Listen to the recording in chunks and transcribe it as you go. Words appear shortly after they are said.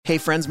Hey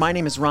friends, my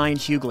name is Ryan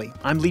Hughley.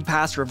 I'm lead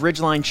pastor of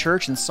Ridgeline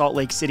Church in Salt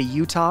Lake City,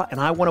 Utah, and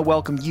I want to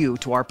welcome you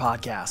to our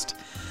podcast.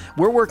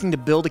 We're working to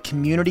build a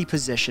community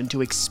position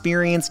to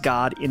experience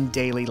God in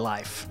daily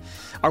life.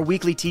 Our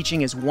weekly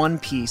teaching is one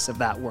piece of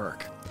that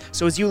work.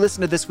 So as you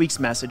listen to this week's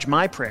message,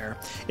 my prayer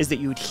is that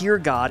you would hear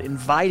God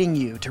inviting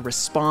you to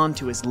respond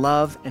to His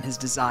love and His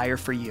desire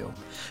for you.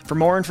 For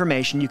more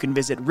information, you can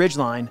visit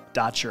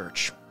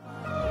ridgeline.church.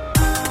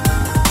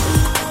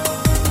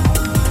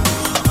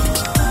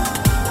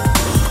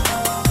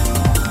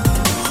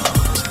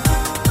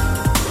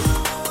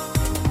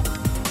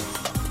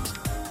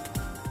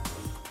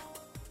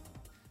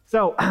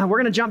 So we're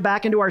going to jump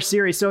back into our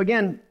series. So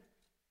again,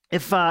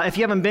 if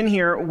you haven't been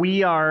here,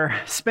 we are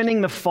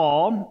spending the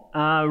fall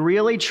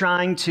really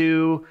trying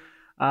to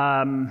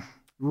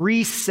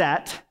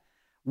reset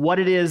what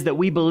it is that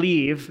we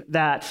believe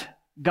that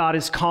God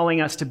is calling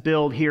us to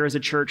build here as a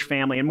church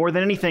family, and more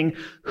than anything,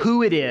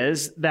 who it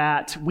is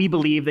that we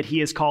believe that He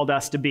has called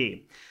us to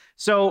be.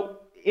 So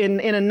in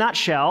a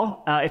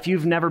nutshell, if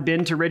you've never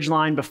been to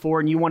Ridgeline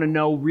before and you want to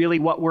know really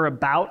what we're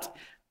about,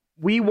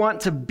 we want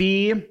to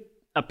be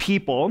a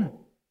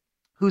people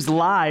whose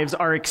lives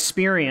are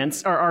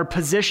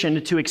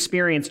positioned to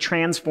experience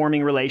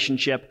transforming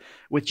relationship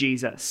with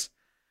Jesus.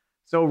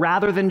 So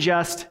rather than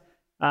just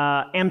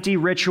empty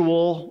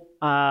ritual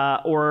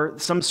or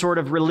some sort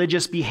of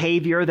religious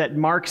behavior that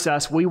marks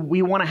us,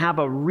 we want to have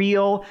a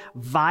real,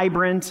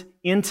 vibrant,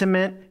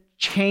 intimate,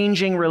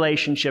 changing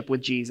relationship with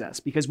Jesus,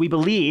 because we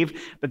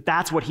believe that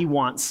that's what He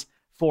wants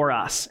for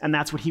us, and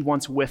that's what He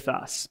wants with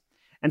us.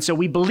 And so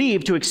we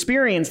believe to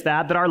experience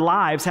that our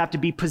lives have to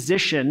be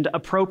positioned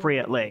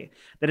appropriately,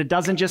 that it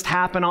doesn't just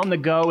happen on the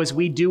go as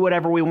we do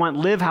whatever we want,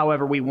 live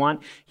however we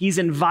want. He's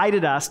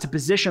invited us to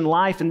position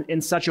life in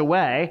such a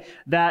way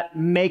that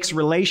makes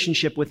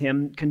relationship with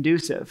Him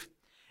conducive.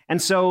 And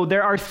so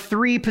there are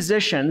three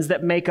positions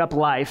that make up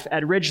life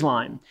at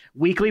Ridgeline.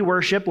 Weekly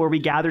worship, where we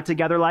gather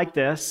together like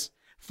this.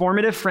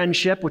 Formative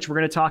friendship, which we're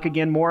going to talk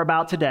again more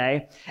about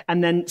today,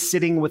 and then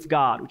sitting with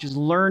God, which is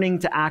learning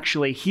to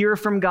actually hear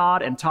from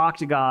God and talk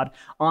to God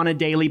on a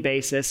daily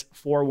basis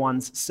for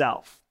one's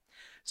self.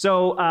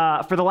 So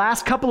for the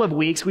last couple of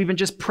weeks, we've been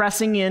just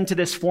pressing into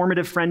this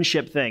formative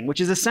friendship thing, which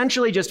is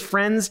essentially just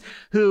friends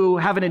who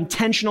have an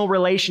intentional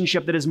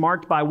relationship that is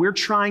marked by we're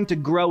trying to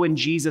grow in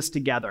Jesus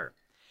together.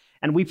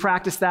 And we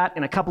practice that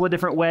in a couple of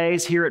different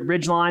ways here at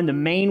Ridgeline. The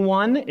main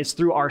one is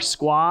through our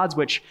squads,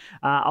 which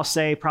I'll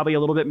say probably a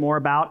little bit more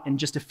about in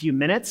just a few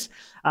minutes.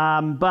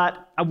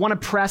 But I want to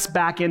press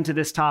back into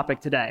this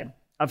topic today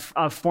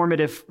of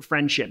formative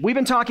friendship. We've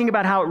been talking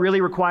about how it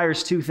really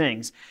requires two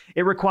things.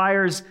 It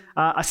requires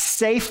a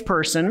safe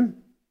person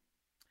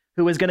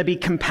who is going to be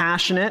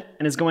compassionate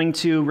and is going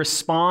to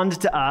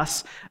respond to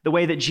us the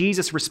way that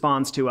Jesus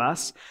responds to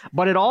us.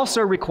 But it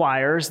also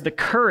requires the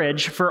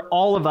courage for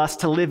all of us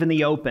to live in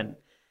the open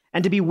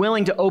and to be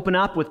willing to open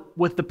up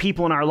with the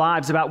people in our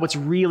lives about what's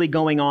really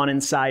going on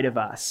inside of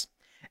us.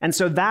 And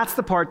so that's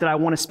the part that I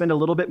want to spend a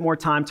little bit more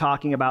time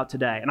talking about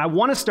today. And I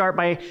want to start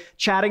by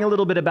chatting a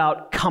little bit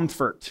about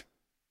comfort.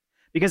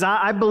 Because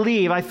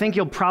I think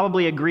you'll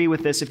probably agree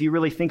with this if you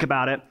really think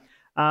about it.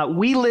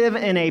 We live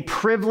in a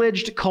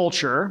privileged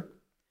culture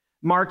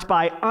marked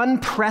by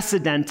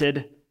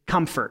unprecedented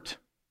comfort.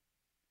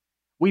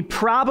 We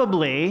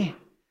probably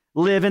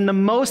live in the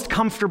most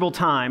comfortable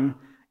time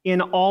in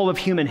all of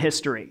human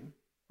history,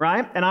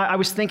 right? And I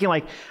was thinking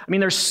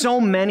there's so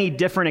many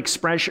different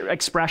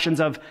expressions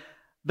of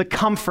the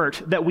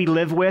comfort that we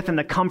live with and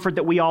the comfort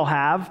that we all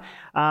have.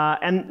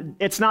 And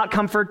it's not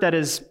comfort that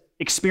is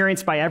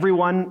experienced by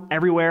everyone,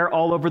 everywhere,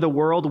 all over the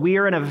world. We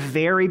are in a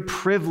very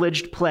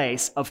privileged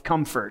place of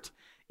comfort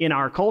in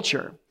our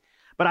culture.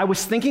 But I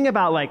was thinking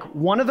about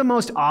one of the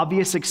most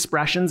obvious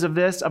expressions of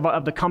this,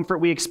 of the comfort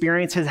we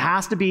experience,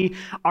 has to be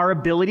our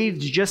ability to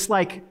just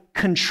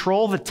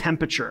control the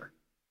temperature.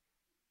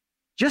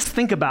 Just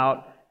think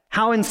about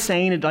how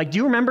insane do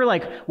you remember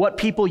what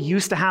people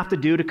used to have to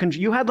do to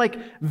control? You had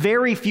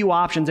very few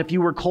options. If you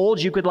were cold,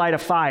 you could light a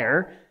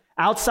fire.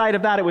 Outside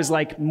of that, it was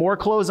more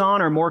clothes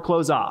on or more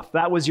clothes off.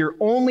 That was your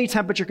only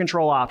temperature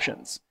control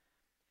options.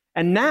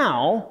 And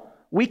now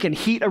we can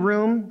heat a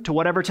room to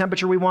whatever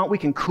temperature we want. We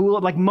can cool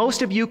it.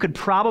 Most of you could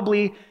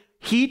probably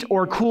heat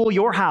or cool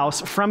your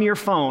house from your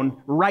phone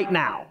right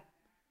now.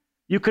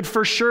 You could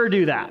for sure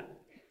do that.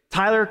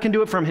 Tyler can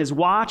do it from his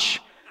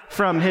watch,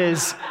 from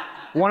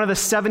one of the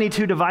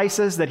 72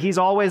 devices that he's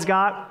always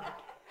got.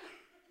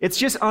 It's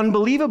just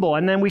unbelievable.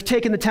 And then we've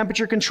taken the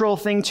temperature control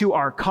thing to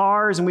our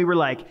cars, and we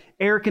were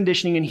air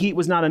conditioning and heat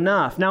was not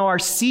enough. Now our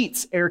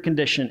seats air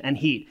condition and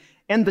heat.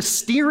 And the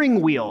steering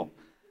wheel,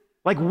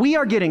 we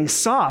are getting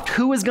soft.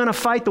 Who is going to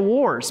fight the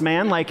wars,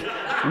 man?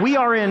 We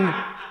are in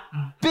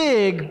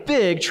big,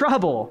 big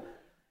trouble.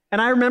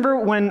 And I remember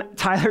when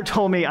Tyler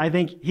told me, I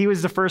think he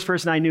was the first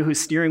person I knew whose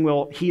steering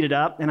wheel heated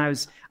up. And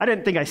I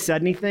didn't think I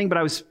said anything, but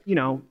I was,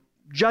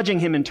 judging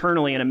him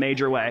internally in a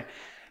major way.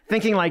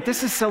 thinking like,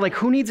 this is so like,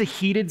 who needs a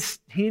heated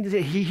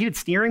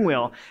steering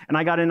wheel? And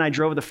I got in and I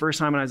drove it the first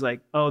time and I was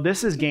like, oh,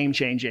 this is game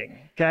changing,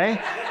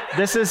 okay?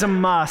 This is a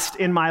must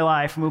in my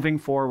life moving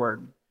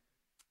forward.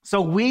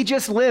 So we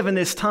just live in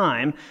this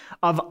time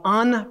of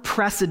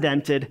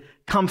unprecedented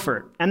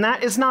comfort. And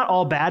that is not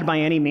all bad by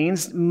any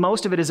means.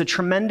 Most of it is a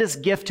tremendous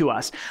gift to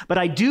us. But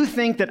I do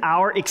think that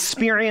our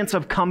experience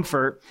of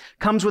comfort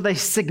comes with a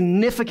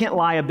significant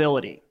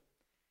liability.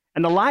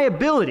 And the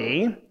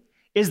liability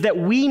is that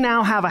we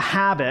now have a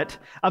habit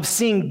of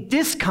seeing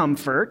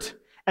discomfort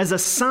as a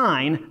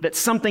sign that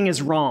something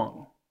is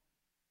wrong.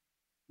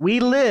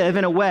 We live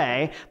in a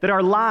way that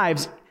our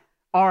lives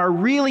are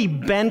really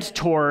bent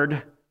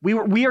toward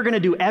we are going to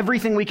do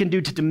everything we can do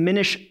to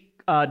diminish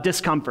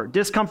discomfort.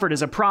 Discomfort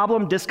is a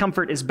problem.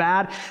 Discomfort is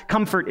bad.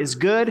 Comfort is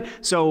good.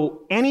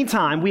 So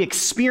anytime we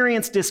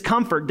experience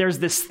discomfort, there's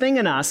this thing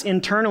in us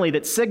internally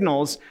that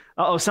signals,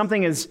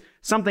 something is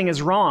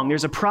wrong.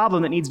 There's a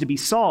problem that needs to be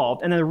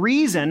solved. And the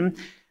reason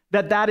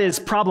that is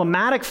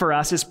problematic for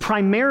us is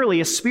primarily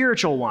a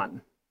spiritual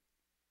one.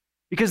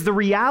 Because the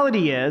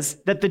reality is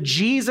that the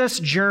Jesus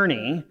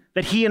journey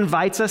that he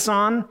invites us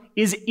on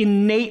is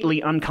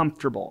innately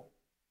uncomfortable.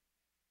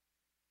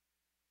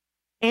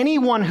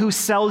 Anyone who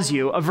sells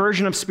you a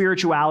version of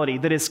spirituality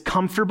that is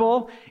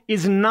comfortable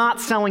is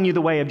not selling you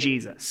the way of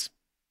Jesus.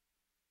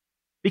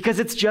 Because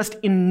it's just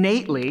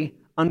innately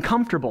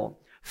uncomfortable.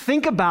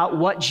 Think about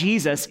what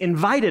Jesus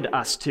invited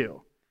us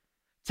to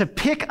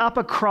pick up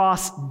a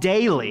cross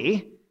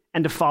daily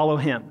and to follow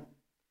him,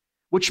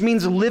 which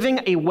means living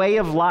a way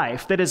of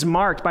life that is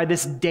marked by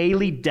this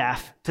daily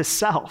death to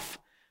self.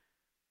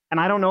 And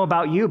I don't know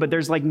about you, but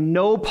there's like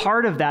no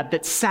part of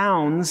that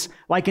sounds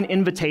like an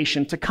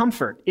invitation to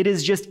comfort. It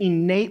is just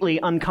innately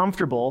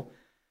uncomfortable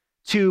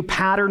to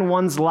pattern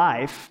one's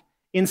life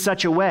in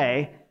such a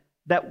way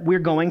that we're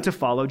going to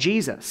follow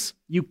Jesus.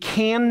 You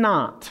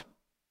cannot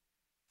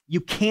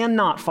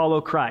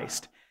follow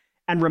Christ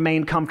and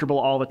remain comfortable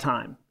all the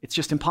time. It's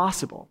just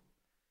impossible.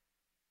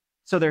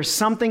 So there's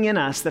something in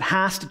us that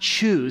has to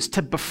choose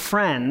to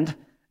befriend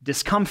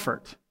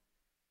discomfort.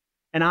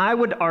 And I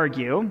would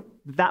argue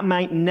that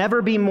might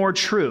never be more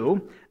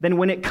true than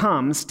when it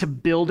comes to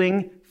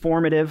building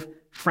formative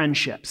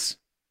friendships.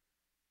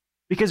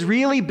 Because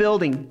really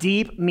building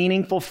deep,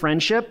 meaningful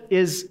friendship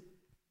is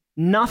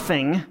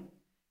nothing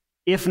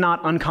if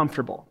not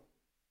uncomfortable.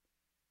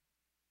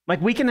 Like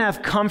we can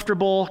have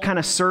comfortable kind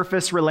of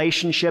surface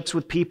relationships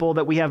with people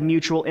that we have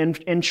mutual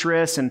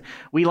interests and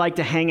we like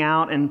to hang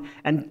out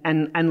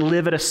and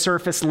live at a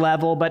surface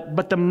level.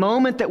 But the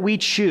moment that we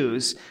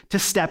choose to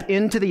step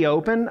into the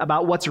open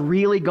about what's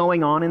really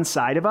going on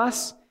inside of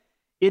us,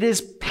 it is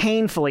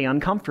painfully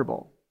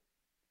uncomfortable.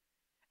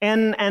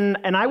 And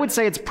I would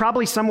say it's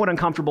probably somewhat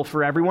uncomfortable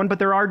for everyone, but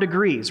there are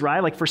degrees,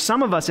 right? Like for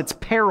some of us, it's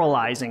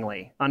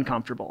paralyzingly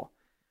uncomfortable.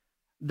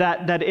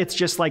 That it's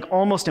just like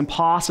almost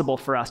impossible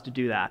for us to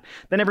do that.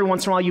 Then every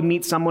once in a while you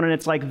meet someone and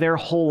it's like their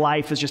whole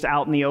life is just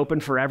out in the open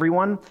for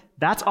everyone.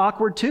 That's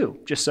awkward too,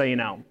 just so you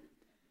know.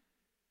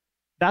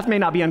 That may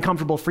not be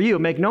uncomfortable for you.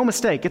 Make no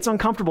mistake, it's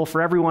uncomfortable for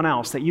everyone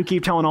else that you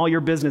keep telling all your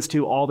business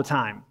to all the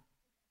time.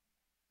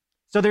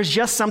 So there's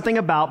just something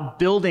about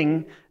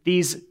building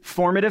these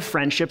formative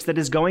friendships that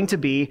is going to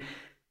be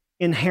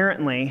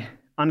inherently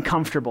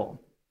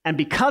uncomfortable. And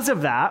because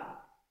of that,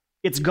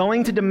 it's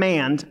going to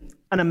demand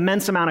an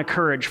immense amount of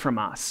courage from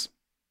us.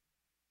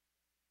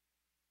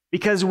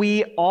 Because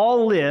we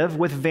all live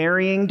with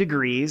varying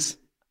degrees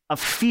of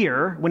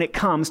fear when it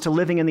comes to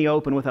living in the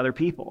open with other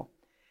people.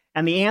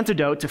 And the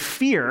antidote to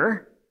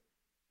fear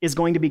is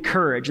going to be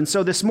courage. And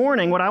so this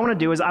morning, what I want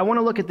to do is I want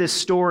to look at this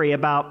story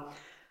about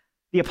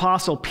the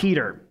Apostle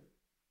Peter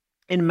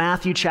in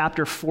Matthew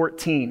chapter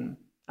 14.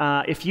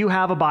 If you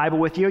have a Bible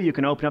with you, you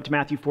can open up to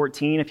Matthew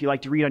 14. If you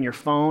like to read on your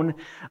phone,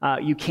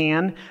 you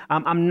can.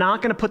 I'm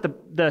not going to put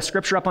the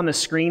scripture up on the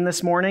screen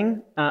this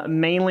morning,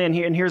 mainly,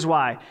 and here's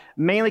why.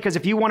 Mainly because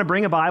if you want to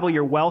bring a Bible,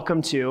 you're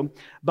welcome to.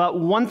 But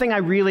one thing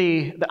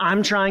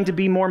I'm trying to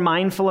be more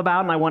mindful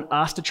about, and I want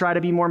us to try to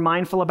be more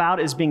mindful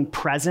about, is being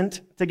present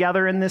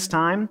together in this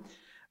time,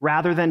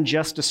 rather than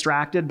just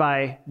distracted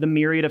by the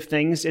myriad of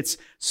things. It's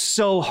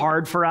so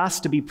hard for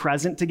us to be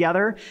present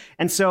together.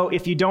 And so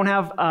if you don't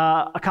have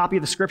a copy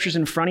of the scriptures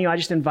in front of you, I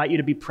just invite you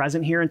to be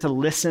present here and to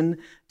listen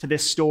to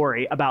this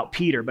story about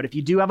Peter. But if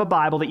you do have a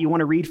Bible that you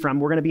want to read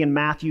from, we're going to be in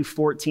Matthew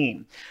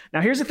 14.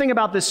 Now, here's the thing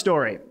about this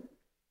story.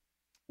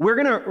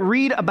 We're going to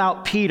read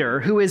about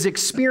Peter, who is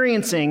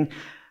experiencing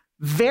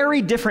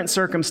very different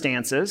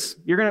circumstances.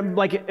 You're going to,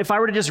 like, if I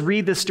were to just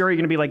read this story,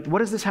 you're going to be like, what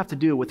does this have to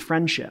do with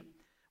friendship?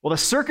 Well, the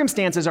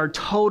circumstances are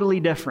totally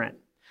different.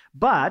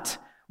 But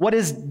what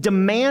is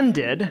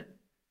demanded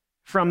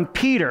from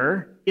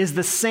Peter is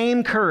the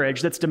same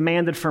courage that's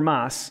demanded from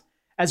us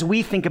as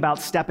we think about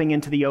stepping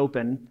into the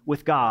open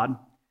with God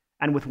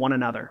and with one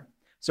another.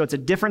 So it's a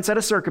different set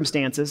of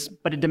circumstances,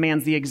 but it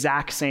demands the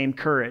exact same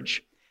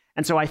courage.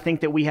 And so I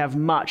think that we have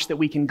much that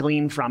we can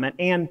glean from it.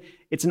 And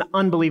it's an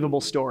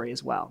unbelievable story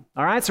as well.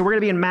 All right, so we're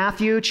going to be in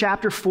Matthew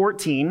chapter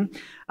 14.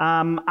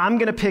 I'm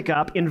going to pick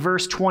up in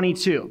verse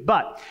 22.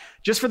 But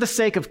just for the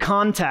sake of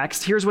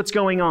context, here's what's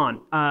going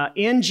on.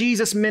 In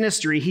Jesus'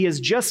 ministry, he has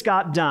just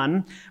got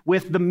done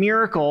with the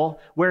miracle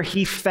where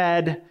he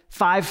fed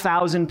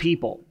 5,000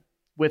 people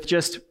with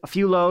just a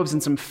few loaves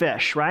and some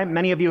fish, right?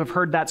 Many of you have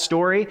heard that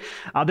story.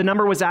 The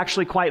number was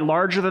actually quite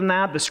larger than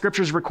that. The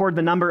scriptures record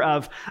the number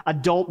of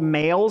adult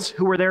males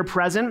who were there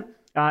present.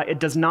 It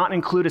does not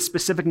include a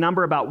specific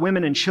number about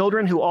women and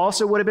children who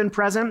also would have been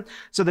present.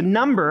 So the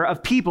number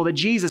of people that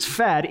Jesus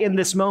fed in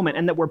this moment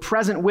and that were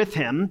present with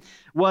him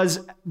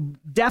was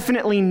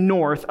definitely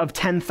north of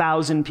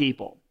 10,000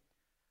 people.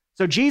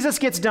 So Jesus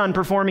gets done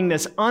performing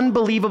this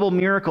unbelievable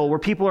miracle where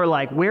people are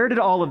like, where did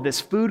all of this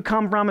food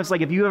come from? It's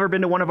like if you've ever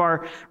been to one of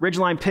our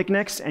Ridgeline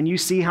picnics and you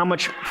see how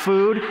much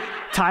food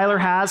Tyler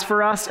has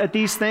for us at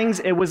these things,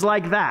 it was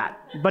like that.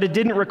 But it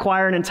didn't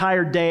require an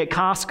entire day at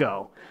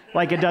Costco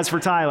like it does for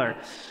Tyler.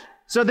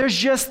 So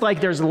there's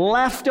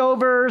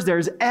leftovers,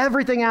 there's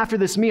everything after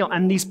this meal.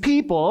 And these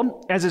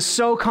people, as is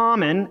so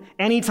common,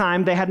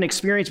 anytime they had an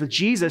experience with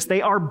Jesus,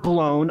 they are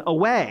blown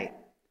away.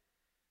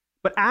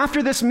 But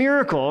after this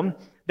miracle,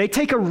 they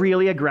take a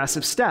really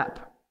aggressive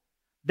step.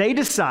 They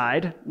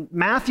decide,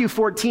 Matthew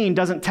 14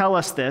 doesn't tell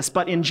us this,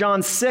 but in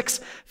John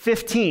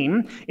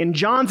 6:15, in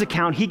John's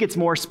account, he gets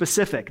more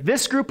specific.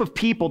 This group of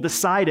people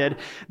decided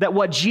that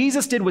what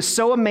Jesus did was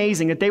so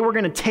amazing that they were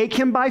going to take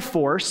him by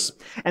force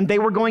and they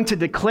were going to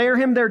declare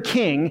him their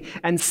king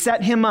and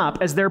set him up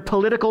as their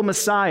political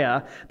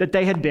Messiah that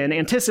they had been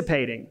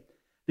anticipating.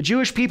 The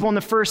Jewish people in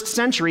the first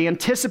century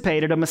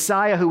anticipated a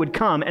Messiah who would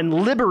come and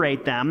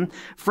liberate them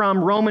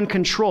from Roman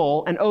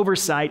control and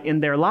oversight in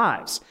their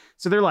lives.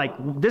 So they're like,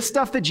 this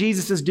stuff that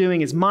Jesus is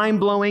doing is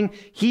mind-blowing.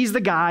 He's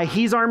the guy.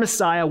 He's our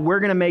Messiah. We're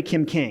going to make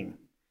him king.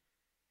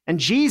 And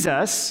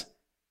Jesus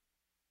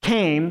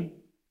came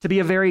to be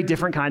a very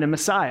different kind of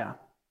Messiah.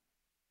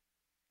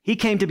 He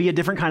came to be a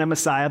different kind of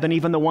Messiah than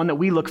even the one that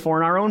we look for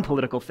in our own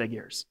political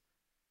figures.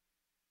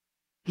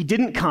 He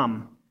didn't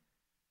come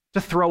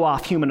to throw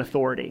off human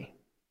authority.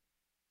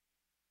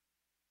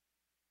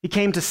 He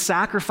came to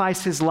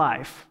sacrifice his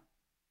life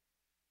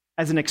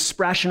as an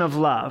expression of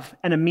love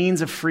and a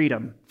means of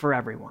freedom for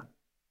everyone.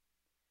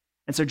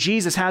 And so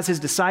Jesus has his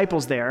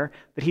disciples there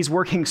that he's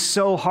working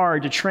so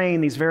hard to train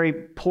these very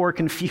poor,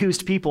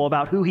 confused people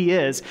about who he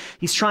is.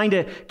 He's trying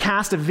to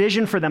cast a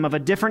vision for them of a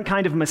different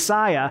kind of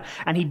Messiah,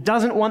 and he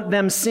doesn't want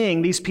them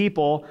seeing these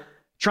people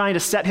trying to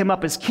set him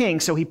up as king.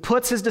 So he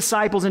puts his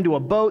disciples into a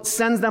boat,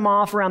 sends them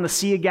off around the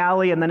Sea of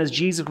Galilee, and then as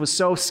Jesus was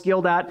so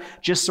skilled at,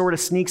 just sort of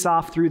sneaks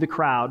off through the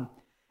crowd.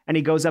 And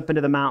he goes up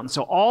into the mountain.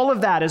 So all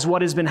of that is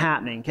what has been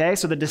happening, okay?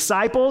 So the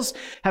disciples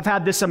have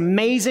had this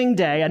amazing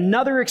day,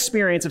 another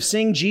experience of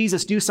seeing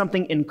Jesus do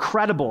something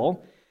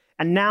incredible,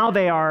 and now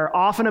they are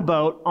off in a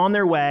boat on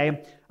their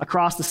way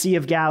across the Sea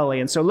of Galilee.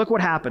 And so look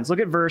what happens.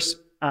 Look at verse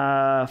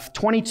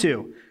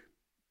 22.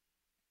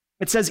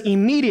 It says,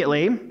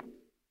 immediately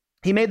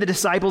he made the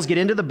disciples get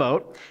into the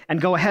boat and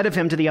go ahead of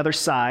him to the other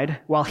side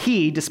while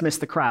he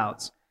dismissed the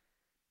crowds.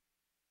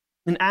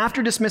 And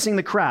after dismissing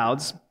the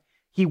crowds,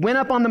 he went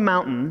up on the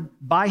mountain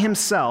by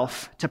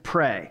himself to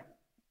pray.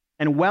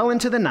 And well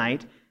into the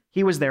night,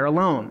 he was there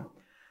alone.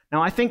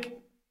 Now, I think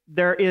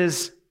there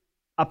is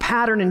a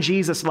pattern in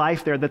Jesus'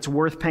 life there that's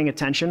worth paying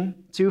attention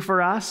to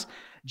for us.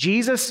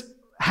 Jesus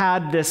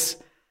had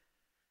this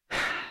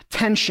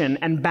tension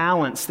and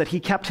balance that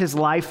he kept his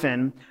life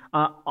in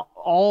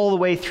all the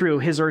way through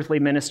his earthly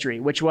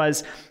ministry, which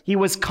was he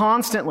was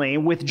constantly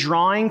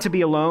withdrawing to be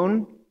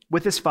alone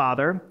with his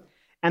Father,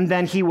 and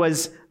then he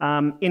was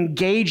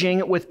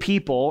engaging with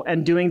people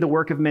and doing the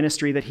work of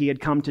ministry that he had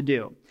come to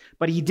do.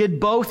 But he did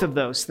both of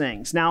those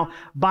things. Now,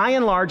 by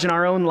and large, in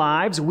our own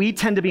lives, we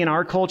tend to be in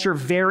our culture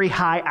very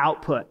high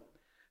output.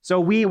 So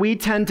we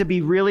tend to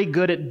be really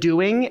good at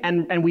doing,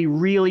 and we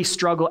really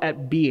struggle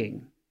at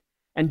being.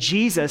 And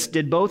Jesus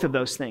did both of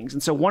those things.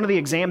 And so one of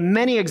the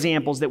many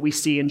examples that we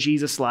see in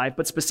Jesus' life,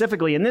 but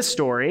specifically in this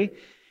story,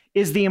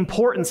 is the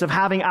importance of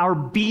having our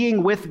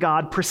being with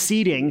God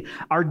preceding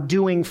our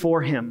doing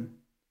for him,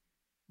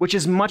 which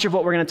is much of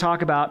what we're going to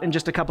talk about in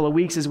just a couple of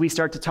weeks as we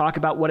start to talk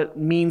about what it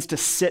means to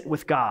sit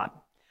with God.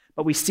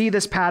 But we see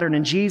this pattern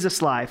in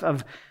Jesus' life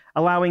of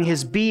allowing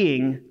his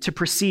being to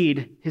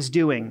precede his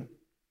doing.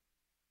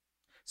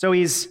 So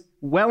he's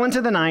well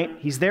into the night.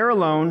 He's there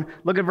alone.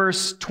 Look at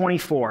verse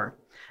 24.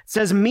 It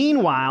says,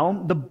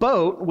 meanwhile, the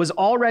boat was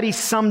already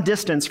some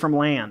distance from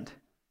land,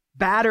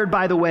 battered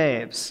by the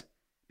waves,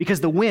 because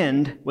the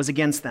wind was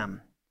against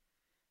them.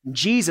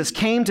 Jesus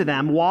came to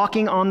them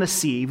walking on the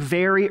sea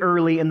very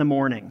early in the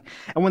morning.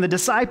 And when the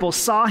disciples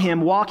saw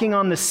him walking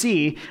on the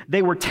sea,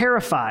 they were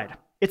terrified.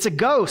 It's a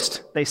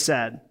ghost, they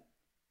said,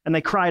 and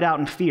they cried out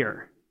in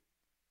fear.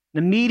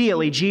 And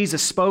immediately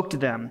Jesus spoke to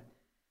them.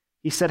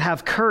 He said,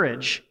 have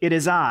courage, it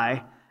is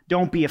I,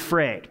 don't be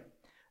afraid.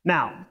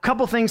 Now, a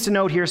couple things to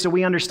note here so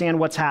we understand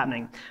what's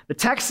happening. The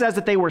text says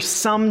that they were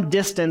some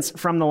distance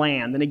from the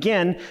land. And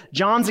again,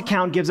 John's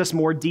account gives us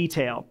more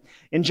detail.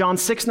 In John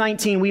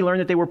 6:19, we learn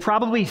that they were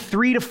probably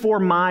 3 to 4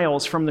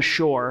 miles from the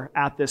shore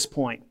at this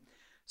point.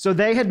 So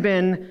they had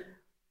been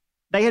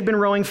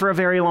rowing for a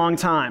very long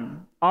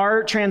time.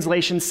 Our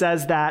translation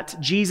says that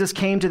Jesus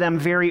came to them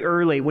very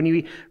early. When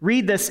you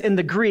read this in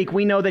the Greek,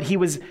 we know that he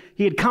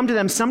had come to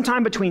them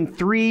sometime between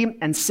 3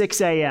 and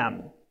 6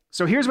 a.m.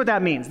 So here's what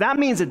that means. That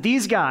means that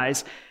these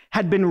guys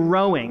had been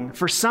rowing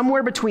for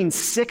somewhere between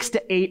 6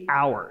 to 8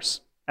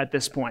 hours at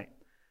this point.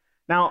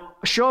 Now,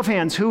 show of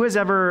hands, who has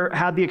ever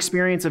had the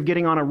experience of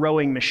getting on a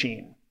rowing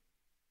machine?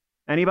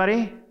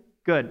 Anybody?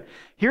 Good.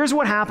 Here's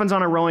what happens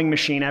on a rowing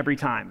machine every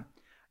time.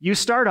 You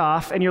start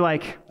off and you're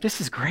like, this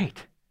is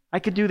great. I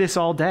could do this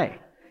all day.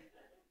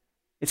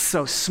 It's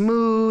so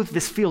smooth.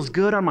 This feels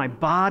good on my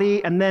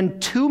body. And then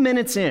 2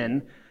 minutes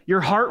in,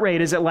 your heart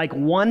rate is at like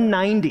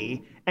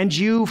 190, and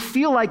you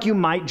feel like you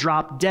might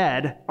drop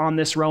dead on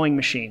this rowing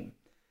machine.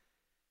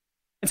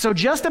 And so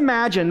just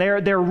imagine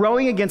they're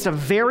rowing against a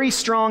very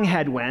strong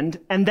headwind,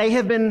 and they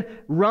have been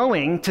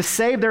rowing to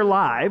save their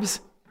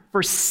lives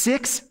for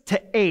 6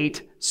 to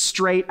 8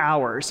 straight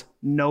hours,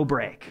 no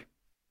break.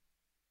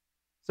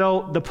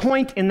 So the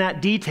point in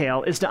that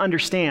detail is to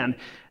understand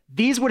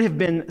these would have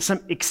been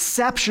some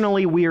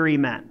exceptionally weary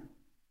men.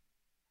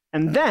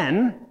 And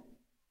then,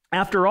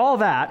 after all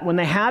that, when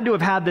they had to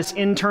have had this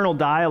internal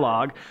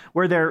dialogue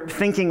where they're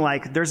thinking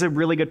like, there's a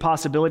really good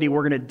possibility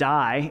we're going to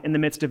die in the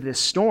midst of this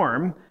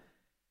storm,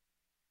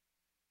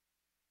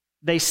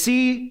 they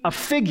see a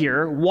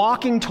figure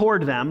walking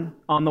toward them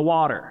on the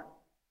water.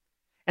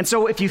 And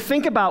so if you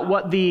think about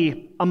what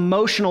the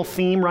emotional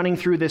theme running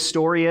through this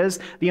story is,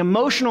 the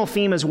emotional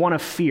theme is one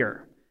of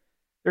fear.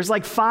 There's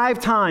like 5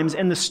 times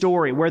in the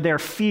story where their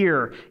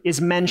fear is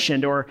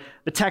mentioned, or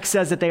the text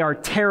says that they are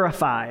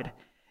terrified.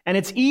 And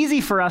it's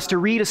easy for us to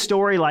read a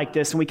story like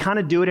this, and we kind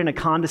of do it in a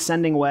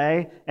condescending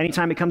way.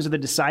 Anytime it comes to the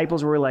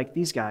disciples, where we're like,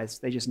 these guys,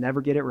 they just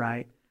never get it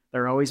right.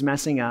 They're always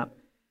messing up.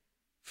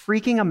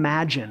 Freaking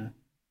imagine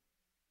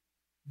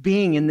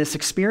being in this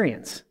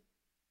experience.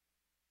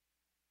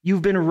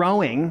 You've been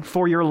rowing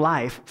for your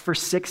life for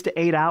 6 to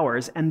 8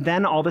 hours, and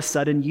then all of a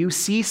sudden you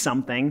see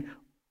something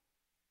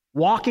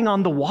walking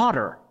on the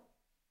water.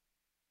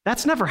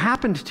 That's never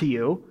happened to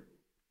you,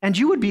 and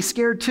you would be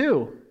scared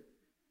too.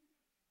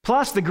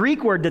 Plus, the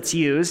Greek word that's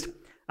used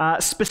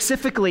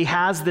specifically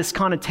has this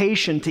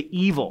connotation to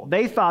evil.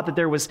 They thought that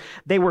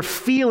they were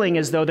feeling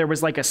as though there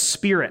was like a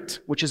spirit,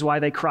 which is why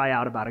they cry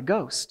out about a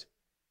ghost.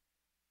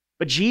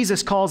 But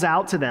Jesus calls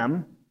out to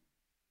them,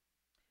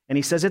 and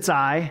he says, "It's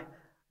I.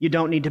 You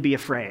don't need to be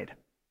afraid."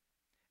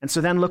 And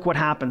so then look what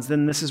happens.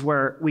 Then this is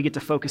where we get to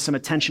focus some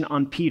attention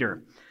on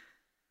Peter.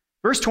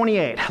 Verse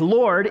 28,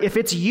 "Lord, if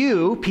it's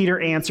you," Peter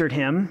answered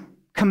him,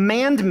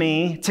 "command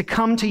me to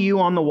come to you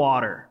on the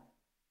water."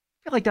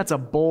 I feel like that's a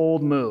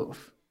bold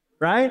move,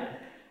 right?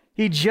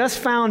 He just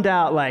found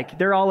out, like,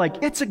 they're all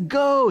like, it's a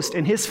ghost.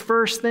 And his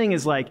first thing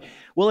is like,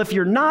 well, if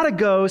you're not a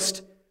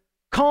ghost,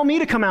 call me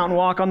to come out and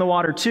walk on the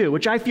water too,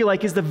 which I feel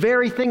like is the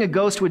very thing a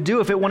ghost would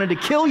do if it wanted to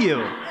kill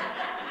you.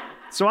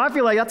 So I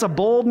feel like that's a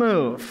bold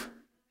move.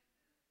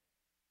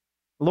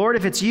 "Lord,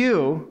 if it's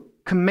you,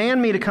 command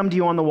me to come to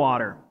you on the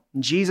water."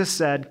 And Jesus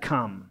said,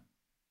 "Come."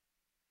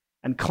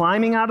 And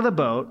climbing out of the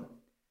boat,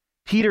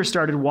 Peter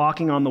started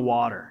walking on the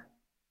water,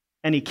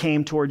 and he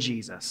came toward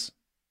Jesus.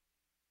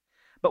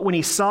 But when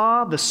he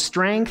saw the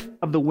strength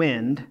of the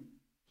wind,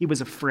 he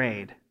was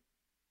afraid.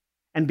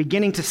 And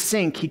beginning to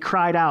sink, he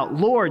cried out,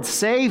 "Lord,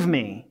 save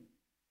me."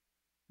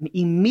 And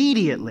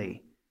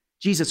immediately,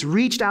 Jesus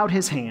reached out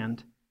his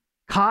hand,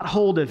 caught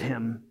hold of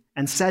him,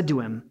 and said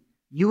to him,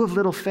 "You of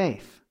little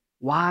faith,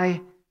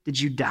 why did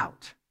you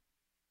doubt?"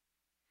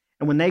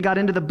 And when they got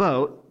into the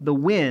boat, the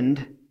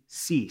wind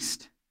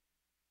ceased.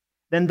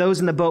 Then those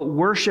in the boat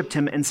worshiped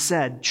him and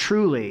said,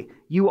 "Truly,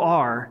 you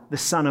are the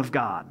Son of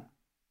God."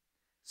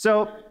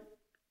 So,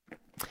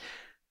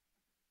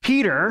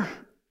 Peter,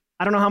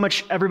 I don't know how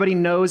much everybody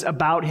knows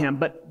about him,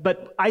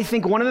 but I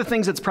think one of the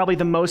things that's probably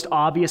the most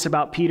obvious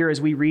about Peter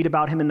as we read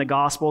about him in the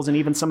Gospels and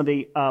even some of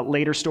the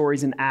later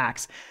stories in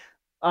Acts,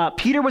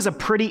 Peter was a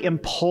pretty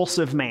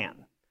impulsive man.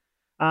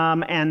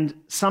 And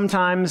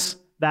sometimes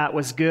that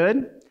was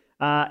good,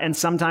 and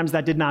sometimes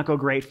that did not go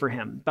great for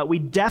him. But we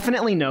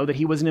definitely know that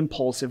he was an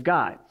impulsive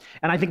guy.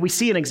 And I think we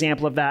see an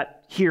example of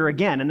that here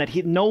again, and that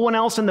no one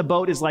else in the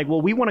boat is like,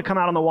 well, we want to come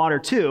out on the water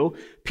too.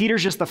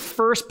 Peter's just the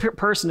first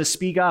person to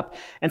speak up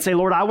and say,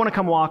 "Lord, I want to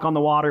come walk on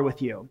the water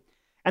with you."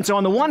 And so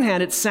on the one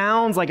hand, it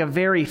sounds like a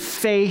very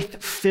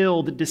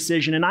faith-filled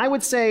decision. And I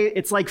would say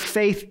it's like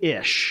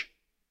faith-ish.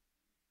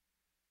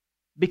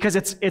 Because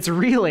it's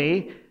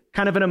really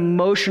kind of an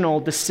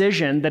emotional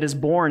decision that is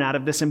born out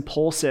of this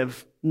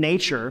impulsive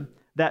nature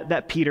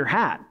that Peter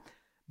had.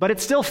 But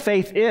it's still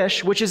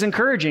faith-ish, which is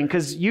encouraging,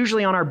 because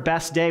usually on our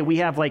best day, we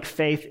have like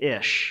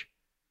faith-ish.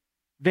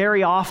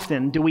 Very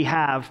often do we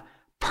have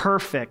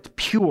perfect,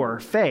 pure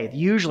faith.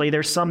 Usually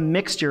there's some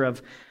mixture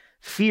of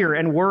fear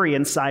and worry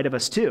inside of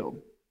us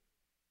too.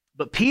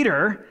 But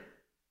Peter,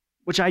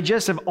 which I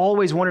just have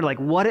always wondered like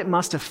what it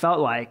must have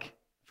felt like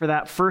for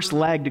that first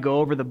leg to go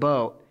over the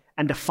boat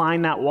and to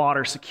find that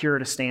water secure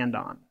to stand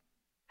on.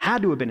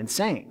 Had to have been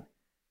insane.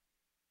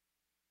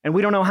 And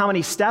we don't know how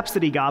many steps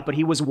that he got, but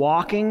he was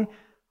walking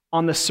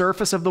on the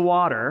surface of the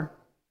water,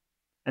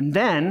 And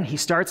then he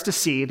starts to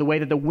see the way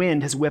that the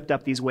wind has whipped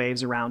up these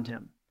waves around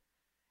him.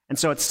 And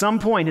so at some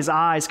point, his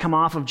eyes come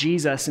off of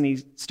Jesus and he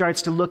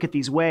starts to look at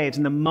these waves.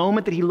 And the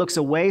moment that he looks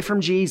away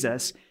from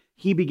Jesus,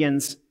 he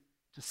begins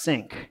to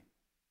sink.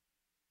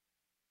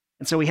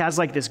 And so he has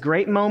like this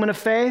great moment of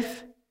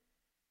faith.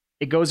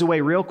 It goes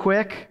away real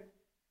quick.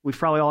 We've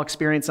probably all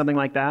experienced something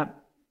like that.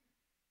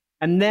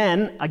 And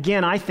then,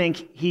 again, I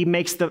think he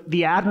makes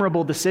the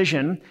admirable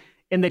decision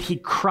in that he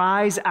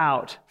cries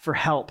out for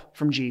help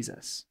from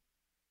Jesus.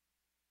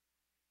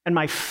 And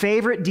my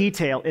favorite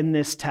detail in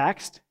this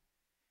text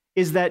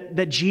is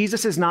that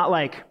Jesus is not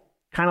like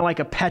kind of like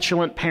a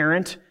petulant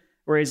parent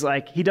where he's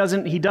like, he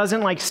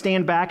doesn't like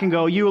stand back and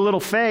go, "You little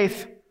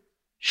faith,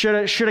 should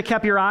have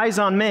kept your eyes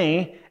on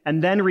me,"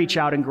 and then reach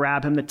out and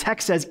grab him. The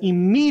text says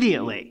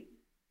immediately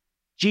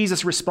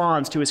Jesus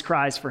responds to his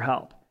cries for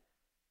help,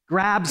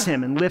 grabs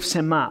him and lifts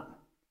him up.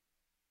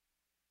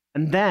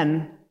 And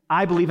then,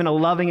 I believe in a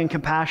loving and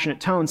compassionate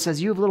tone,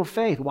 says, "You have little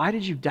faith. Why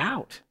did you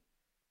doubt?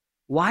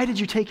 Why did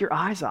you take your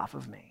eyes off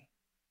of me?"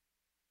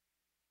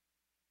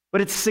 But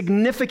it's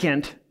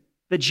significant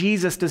that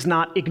Jesus does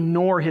not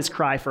ignore his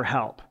cry for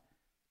help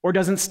or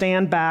doesn't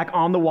stand back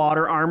on the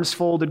water, arms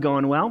folded,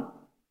 going, "Well,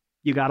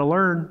 you got to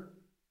learn."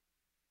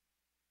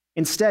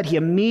 Instead, he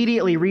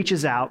immediately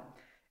reaches out,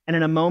 and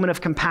in a moment of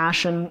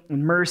compassion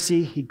and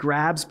mercy, he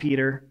grabs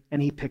Peter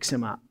and he picks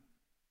him up.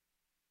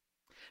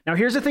 Now,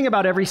 here's the thing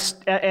about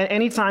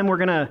anytime we're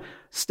going to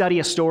study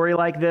a story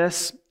like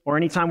this, or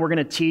anytime we're going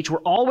to teach, we're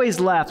always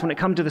left, when it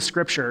comes to the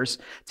scriptures,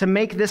 to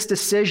make this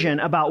decision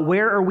about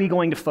where are we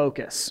going to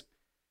focus.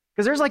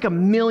 Because there's like a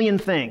million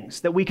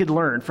things that we could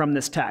learn from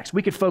this text.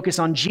 We could focus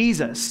on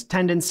Jesus'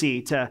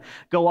 tendency to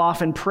go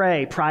off and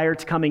pray prior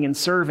to coming and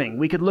serving.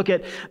 We could look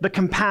at the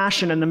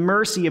compassion and the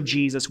mercy of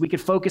Jesus. We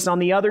could focus on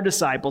the other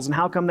disciples and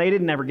how come they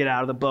didn't ever get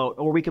out of the boat.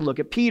 Or we could look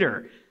at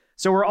Peter.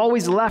 So we're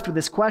always left with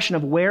this question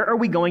of where are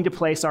we going to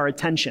place our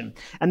attention?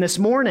 And this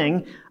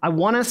morning, I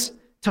want us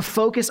to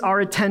focus our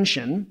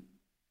attention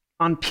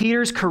on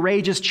Peter's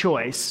courageous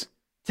choice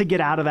to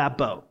get out of that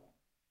boat.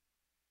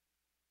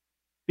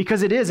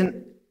 Because it is a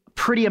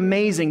pretty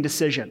amazing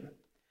decision.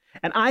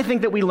 And I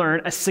think that we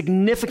learn a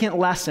significant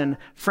lesson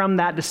from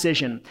that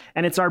decision.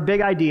 And it's our big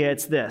idea.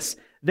 It's this: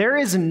 there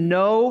is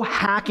no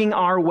hacking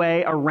our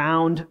way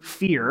around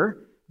fear.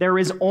 There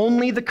is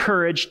only the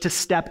courage to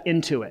step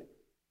into it.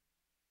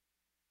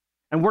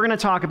 And we're going to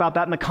talk about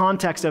that in the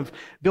context of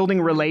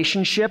building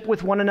relationship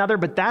with one another,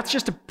 but that's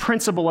just a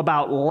principle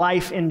about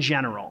life in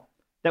general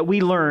that we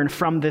learn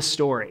from this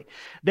story.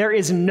 There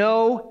is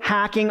no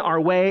hacking our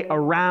way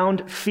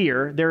around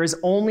fear. There is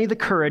only the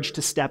courage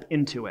to step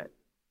into it.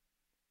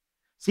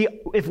 See,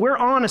 if we're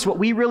honest, what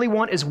we really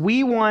want is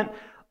we want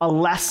a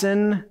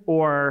lesson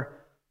or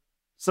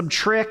some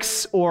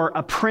tricks or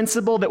a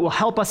principle that will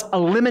help us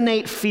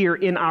eliminate fear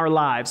in our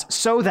lives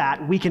so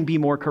that we can be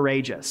more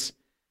courageous.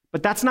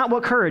 But that's not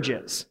what courage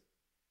is.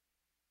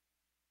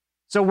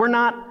 So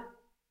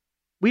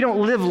we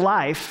don't live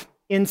life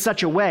in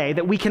such a way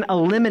that we can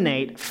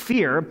eliminate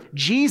fear.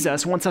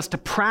 Jesus wants us to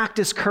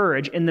practice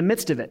courage in the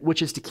midst of it,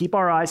 which is to keep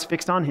our eyes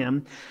fixed on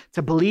him,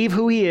 to believe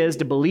who he is,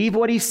 to believe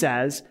what he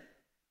says,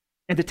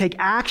 and to take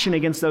action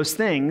against those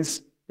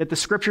things that the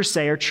scriptures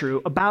say are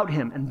true about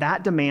him. And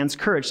that demands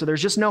courage. So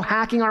there's just no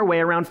hacking our way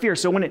around fear.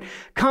 So when it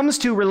comes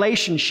to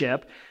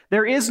relationship,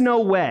 there is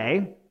no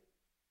way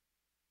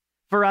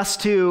for us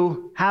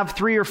to have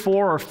 3 or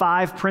 4 or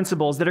 5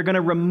 principles that are going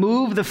to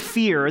remove the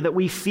fear that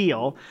we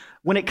feel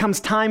when it comes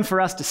time for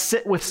us to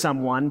sit with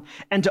someone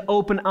and to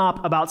open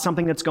up about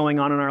something that's going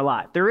on in our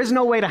life. There is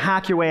no way to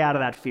hack your way out of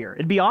that fear.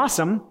 It'd be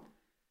awesome,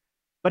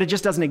 but it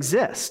just doesn't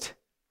exist.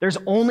 There's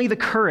only the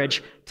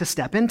courage to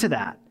step into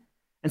that.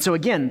 And so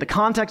again, the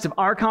context of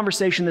our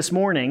conversation this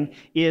morning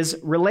is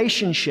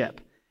relationship.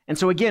 And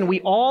so again, we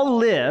all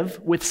live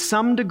with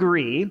some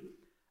degree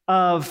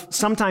of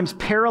sometimes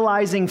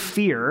paralyzing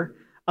fear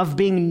of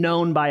being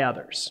known by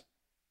others.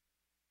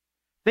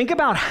 Think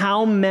about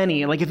how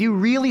many, like if you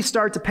really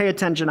start to pay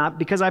attention,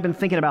 because I've been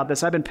thinking about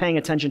this, I've been paying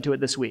attention to it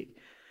this week.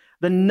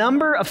 The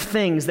number of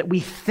things that we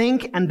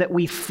think and that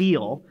we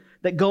feel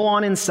that go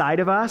on inside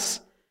of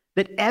us,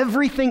 that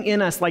everything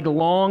in us like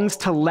longs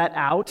to let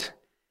out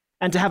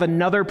and to have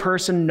another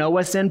person know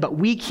us in, but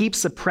we keep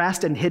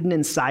suppressed and hidden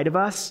inside of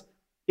us,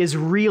 is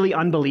really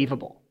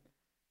unbelievable.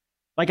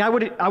 Like I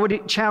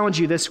would challenge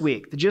you this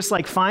week to just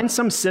like find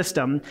some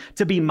system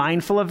to be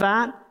mindful of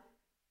that,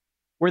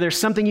 where there's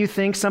something you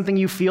think, something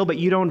you feel, but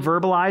you don't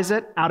verbalize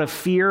it out of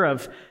fear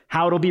of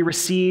how it'll be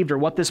received or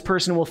what this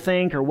person will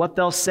think or what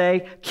they'll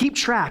say. Keep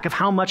track of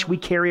how much we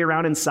carry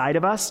around inside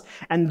of us,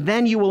 and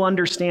then you will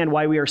understand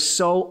why we are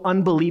so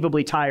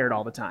unbelievably tired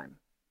all the time.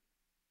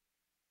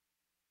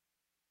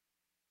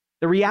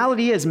 The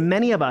reality is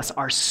many of us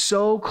are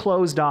so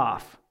closed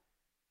off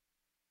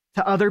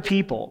to other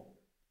people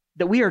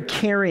that we are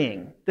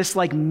carrying this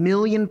like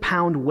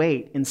 1,000,000-pound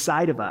weight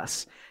inside of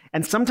us.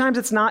 And sometimes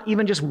it's not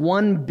even just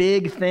one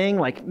big thing,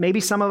 like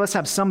maybe some of us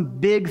have some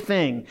big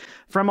thing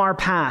from our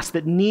past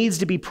that needs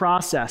to be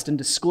processed and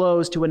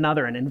disclosed to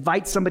another and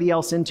invite somebody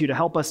else into to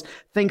help us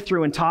think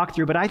through and talk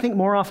through. But I think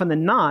more often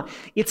than not,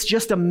 it's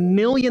just a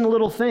million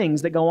little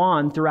things that go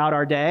on throughout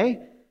our day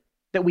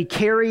that we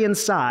carry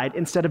inside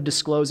instead of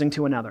disclosing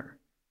to another.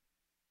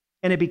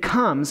 And it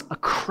becomes a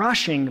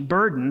crushing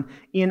burden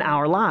in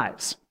our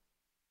lives.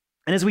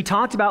 And as we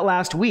talked about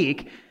last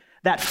week,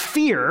 that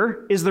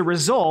fear is the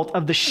result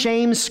of the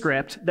shame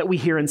script that we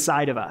hear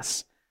inside of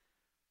us.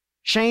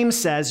 Shame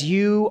says,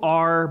 you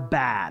are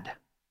bad.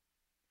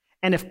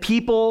 And if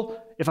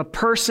a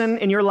person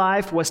in your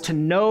life was to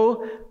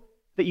know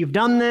that you've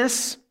done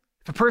this,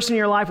 if a person in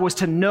your life was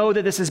to know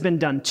that this has been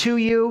done to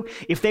you,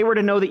 if they were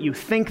to know that you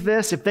think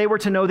this, if they were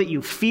to know that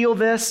you feel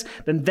this,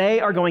 then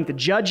they are going to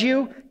judge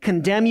you,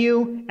 condemn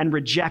you, and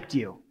reject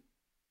you.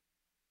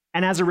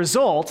 And as a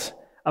result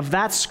of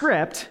that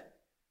script,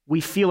 we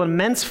feel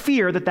immense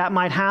fear that that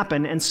might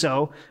happen, and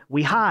so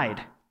we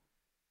hide.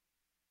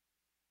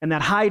 And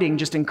that hiding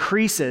just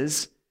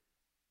increases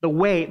the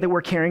weight that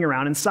we're carrying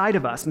around inside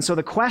of us. And so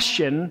the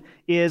question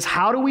is,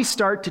 how do we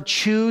start to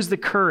choose the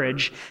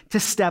courage to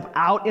step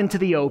out into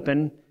the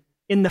open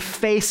in the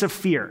face of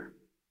fear?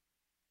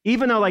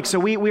 Even though,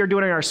 we are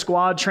doing our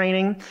squad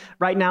training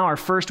right now, our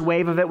first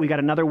wave of it. We got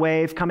another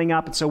wave coming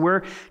up. And so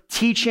we're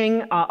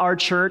teaching our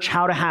church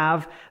how to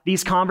have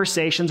these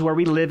conversations where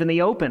we live in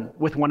the open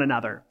with one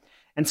another.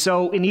 And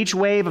so in each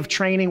wave of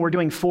training, we're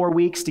doing 4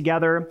 weeks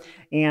together,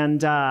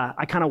 and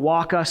I kind of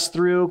walk us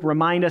through,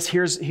 remind us,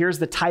 here's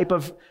the type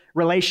of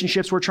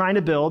relationships we're trying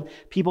to build.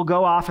 People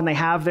go off and they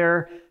have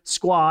their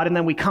squad, and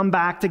then we come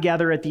back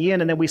together at the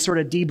end, and then we sort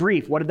of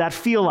debrief. What did that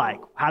feel like?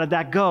 How did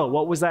that go?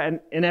 What was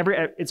that? And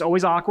it's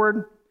always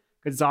awkward,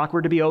 because it's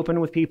awkward to be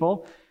open with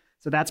people.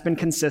 So that's been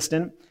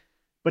consistent.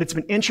 But it's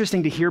been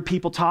interesting to hear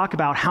people talk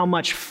about how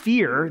much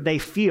fear they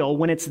feel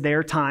when it's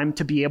their time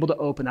to be able to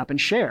open up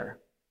and share.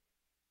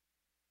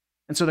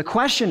 And so the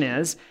question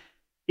is,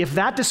 if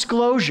that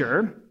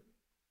disclosure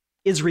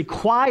is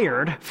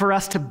required for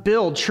us to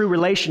build true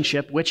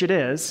relationship, which it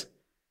is,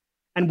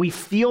 and we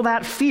feel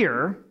that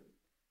fear,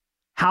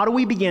 how do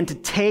we begin to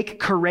take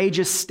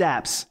courageous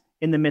steps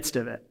in the midst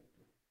of it?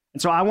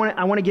 And so I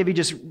want to give you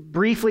just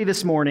briefly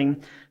this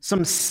morning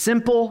some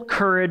simple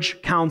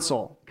courage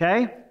counsel,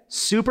 okay?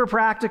 Super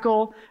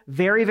practical,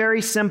 very,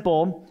 very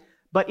simple,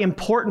 but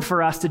important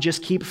for us to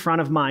just keep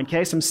front of mind,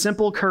 okay? Some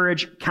simple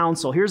courage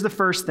counsel. Here's the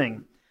first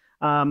thing.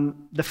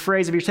 The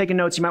phrase, if you're taking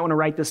notes, you might want to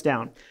write this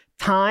down.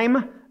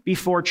 Time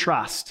before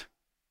trust.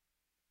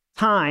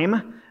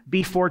 Time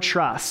before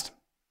trust.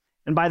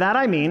 And by that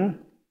I mean,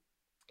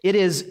 it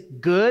is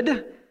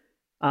good,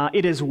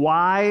 it is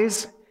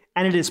wise,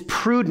 and it is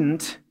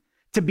prudent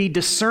to be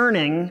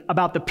discerning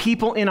about the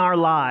people in our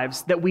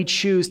lives that we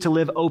choose to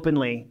live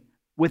openly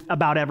with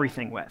about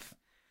everything with.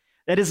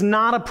 It is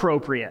not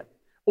appropriate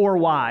or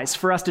wise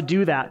for us to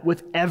do that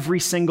with every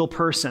single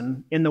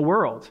person in the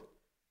world.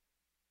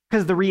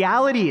 Because the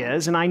reality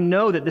is, and I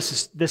know that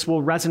this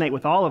will resonate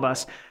with all of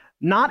us,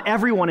 not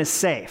everyone is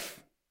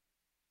safe.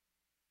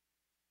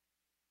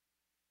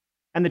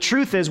 And the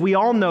truth is, we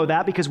all know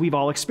that because we've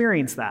all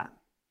experienced that.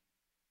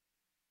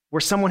 Where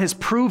someone has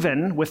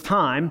proven with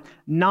time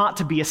not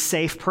to be a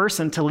safe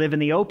person to live in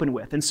the open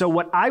with. And so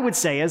what I would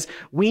say is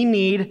we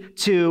need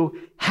to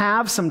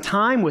have some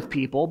time with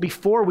people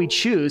before we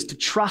choose to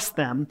trust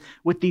them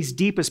with these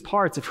deepest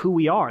parts of who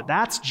we are.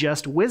 That's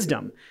just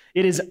wisdom.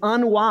 It is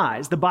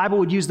unwise. The Bible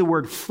would use the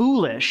word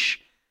foolish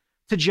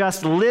to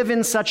just live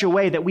in such a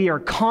way that we are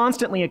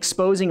constantly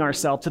exposing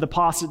ourselves to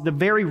the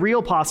very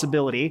real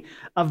possibility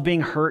of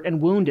being hurt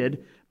and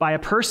wounded by a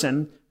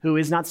person who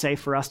is not safe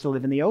for us to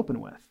live in the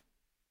open with.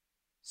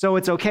 So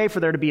it's okay for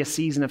there to be a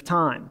season of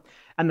time.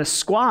 And the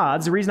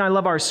squads, the reason I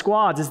love our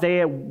squads is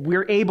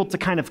we're able to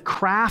kind of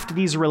craft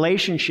these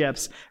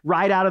relationships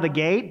right out of the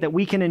gate that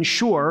we can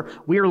ensure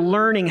we're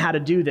learning how to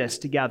do this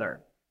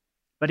together.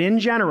 But in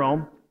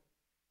general,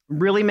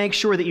 really make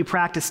sure that you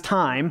practice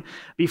time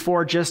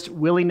before just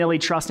willy-nilly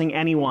trusting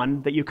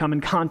anyone that you come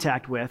in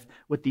contact with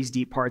these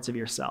deep parts of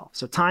yourself.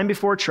 So time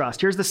before trust.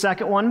 Here's the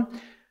second one.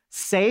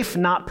 Safe,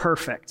 not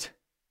perfect.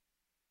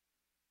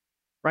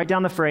 Write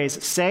down the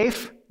phrase,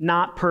 safe,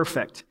 not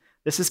perfect.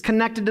 This is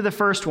connected to the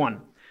first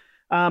one.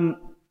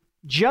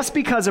 Just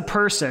because a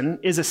person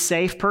is a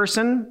safe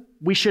person,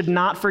 we should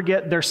not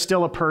forget they're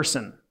still a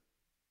person.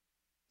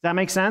 Does that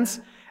make sense?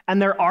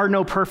 And there are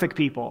no perfect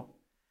people.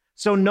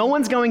 So no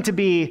one's going to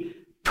be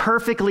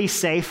perfectly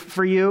safe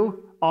for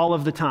you all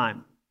of the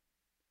time.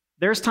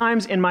 There's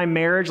times in my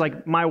marriage,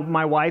 like my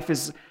wife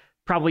is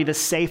probably the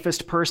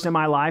safest person in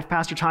my life.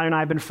 Pastor Tyler and I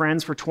have been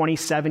friends for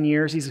 27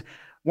 years. He's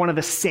one of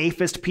the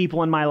safest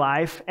people in my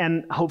life,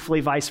 and hopefully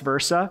vice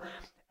versa.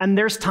 And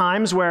there's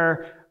times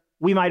where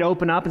we might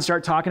open up and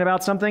start talking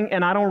about something,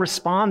 and I don't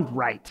respond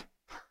right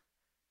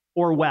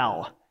or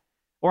well,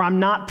 or I'm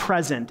not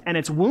present, and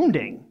it's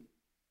wounding.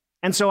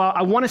 And so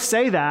I want to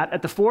say that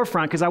at the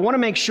forefront because I want to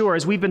make sure,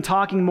 as we've been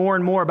talking more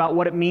and more about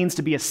what it means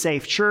to be a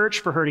safe church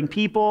for hurting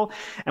people,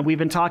 and we've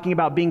been talking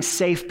about being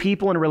safe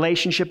people in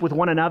relationship with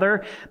one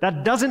another,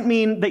 that doesn't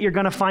mean that you're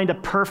going to find a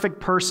perfect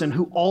person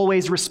who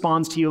always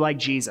responds to you like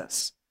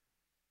Jesus.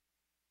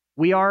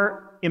 We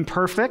are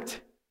imperfect,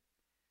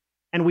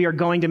 and we are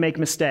going to make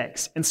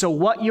mistakes. And so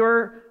what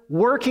you're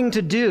working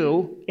to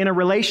do in a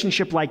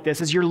relationship like this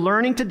is you're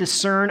learning to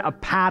discern a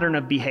pattern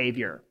of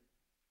behavior.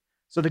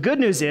 So the good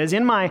news is,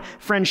 in my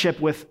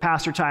friendship with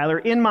Pastor Tyler,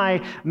 in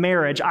my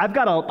marriage, I've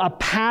got a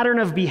pattern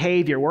of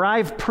behavior where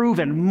I've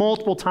proven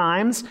multiple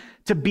times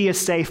to be a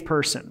safe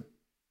person.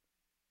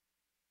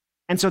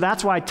 And so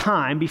that's why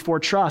time before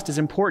trust is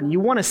important.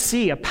 You want to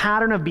see a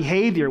pattern of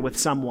behavior with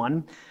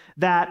someone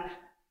that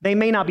they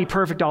may not be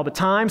perfect all the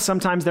time.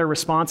 Sometimes their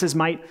responses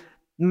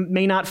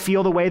may not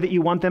feel the way that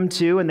you want them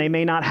to, and they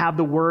may not have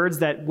the words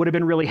that would have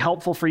been really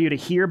helpful for you to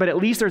hear, but at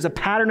least there's a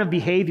pattern of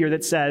behavior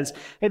that says,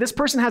 hey, this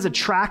person has a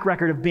track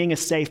record of being a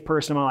safe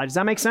person in my life. Does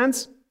that make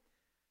sense?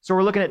 So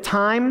we're looking at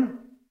time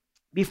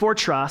before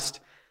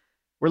trust.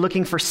 We're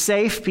looking for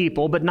safe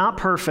people, but not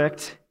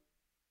perfect.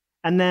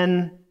 And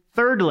then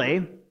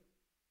thirdly,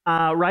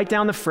 write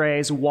down the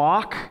phrase,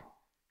 walk,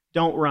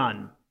 don't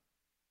run.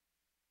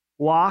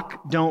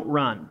 Walk, don't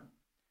run.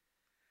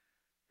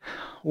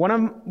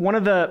 One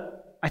of the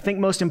I think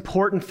most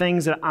important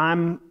things that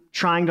I'm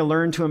trying to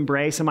learn to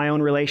embrace in my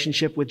own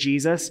relationship with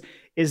Jesus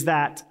is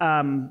that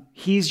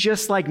he's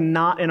just like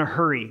not in a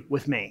hurry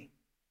with me.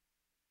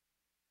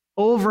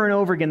 Over and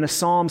over again, the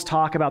Psalms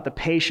talk about the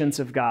patience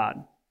of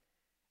God.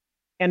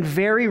 And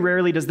very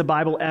rarely does the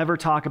Bible ever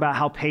talk about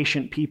how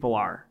patient people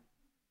are,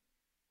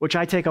 which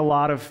I take a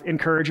lot of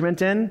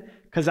encouragement in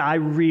because I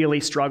really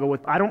struggle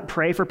with. I don't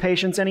pray for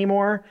patience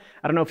anymore.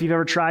 I don't know if you've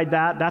ever tried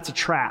that. That's a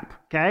trap,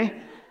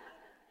 okay?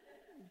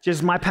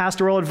 Just my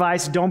pastoral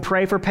advice, don't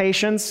pray for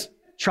patience.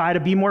 Try to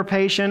be more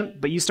patient,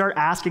 but you start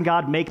asking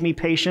God, make me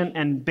patient,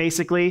 and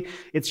basically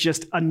it's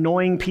just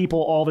annoying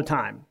people all the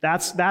time.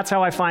 That's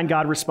how I find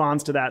God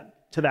responds to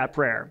that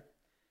prayer.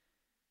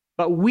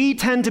 But we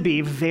tend to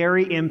be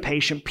very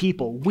impatient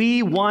people.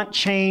 We want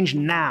change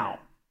now.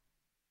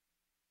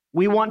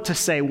 We want to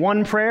say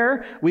one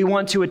prayer, we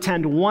want to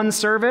attend one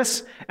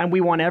service, and we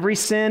want every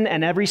sin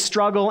and every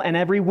struggle and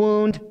every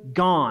wound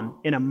gone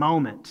in a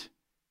moment.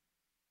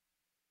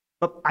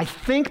 But I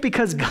think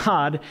because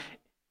God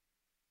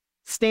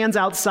stands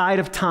outside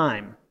of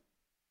time,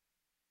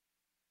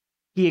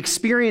 he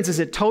experiences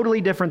it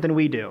totally different than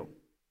we do.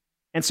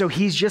 And so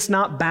he's just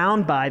not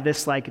bound by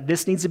this, like,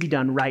 this needs to be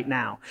done right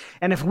now.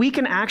 And if we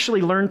can actually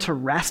learn to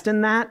rest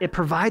in that, it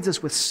provides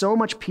us with so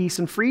much peace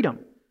and freedom.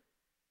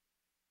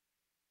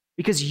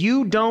 Because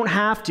you don't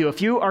have to,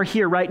 if you are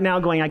here right now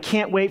going, I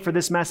can't wait for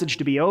this message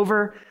to be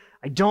over,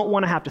 I don't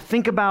want to have to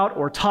think about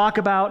or talk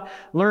about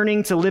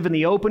learning to live in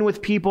the open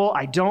with people.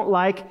 I don't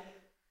like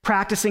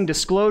practicing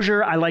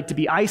disclosure. I like to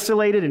be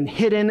isolated and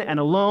hidden and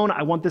alone.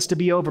 I want this to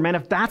be over. Man,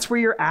 if that's where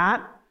you're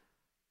at,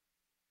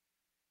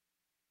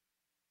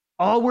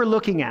 all we're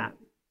looking at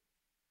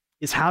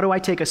is how do I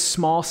take a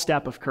small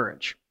step of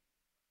courage?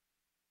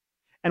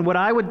 And what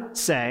I would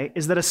say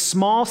is that a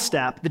small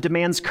step that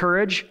demands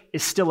courage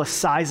is still a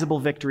sizable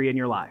victory in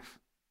your life.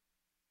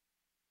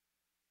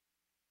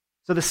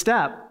 So the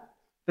step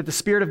that the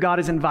Spirit of God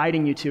is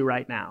inviting you to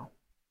right now,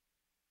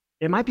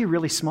 it might be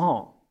really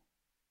small,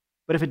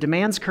 but if it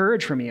demands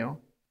courage from you,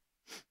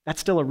 that's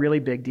still a really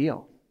big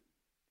deal.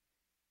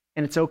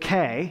 And it's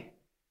okay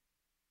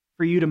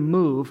for you to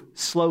move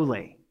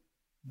slowly.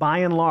 By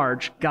and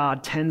large,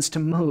 God tends to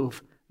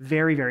move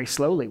very, very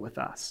slowly with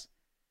us.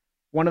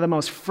 One of the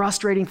most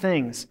frustrating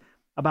things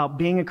about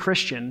being a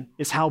Christian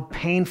is how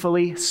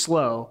painfully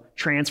slow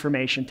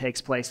transformation takes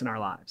place in our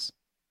lives.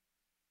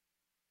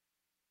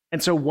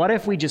 And so what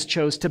if we just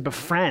chose to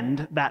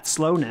befriend that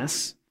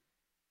slowness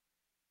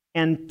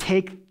and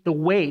take the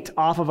weight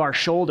off of our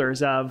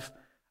shoulders of,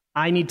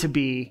 I need to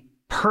be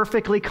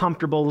perfectly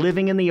comfortable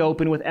living in the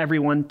open with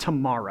everyone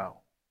tomorrow.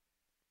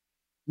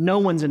 No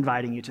one's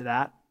inviting you to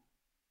that,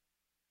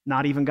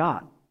 not even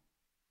God.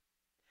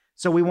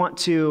 So we want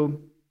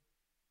to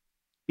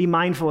be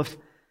mindful of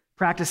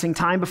practicing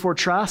time before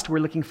trust. We're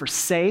looking for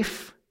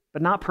safe,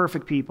 but not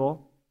perfect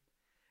people.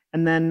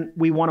 And then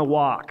we want to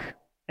walk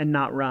and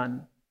not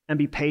run, and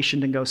be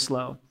patient and go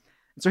slow.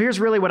 And so here's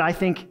really what I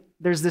think,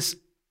 there's this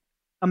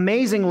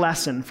amazing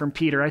lesson from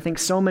Peter. I think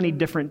so many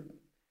different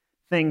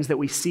things that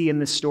we see in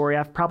this story.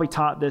 I've probably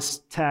taught this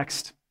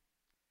text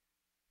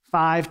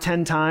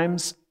 5-10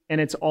 times,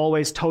 and it's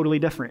always totally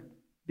different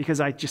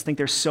because I just think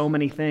there's so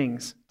many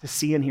things to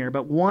see in here.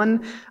 But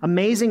one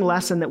amazing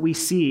lesson that we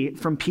see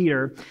from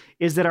Peter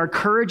is that our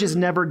courage is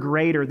never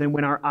greater than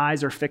when our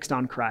eyes are fixed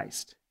on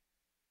Christ.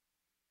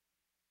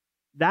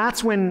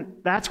 That's when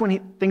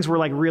things were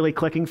like really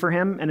clicking for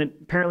him, and it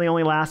apparently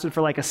only lasted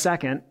for like a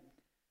second.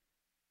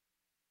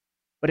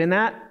 But in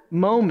that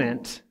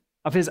moment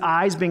of his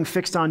eyes being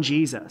fixed on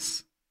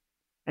Jesus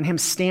and him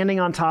standing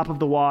on top of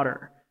the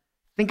water,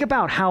 think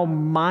about how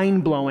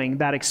mind-blowing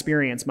that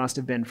experience must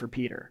have been for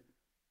Peter.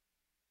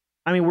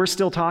 I mean, we're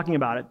still talking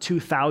about it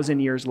 2,000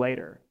 years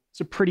later.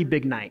 It's a pretty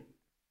big night.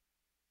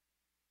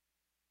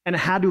 And it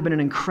had to have been an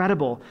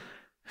incredible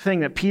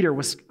thing that Peter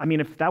was, I mean,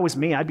 if that was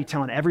me, I'd be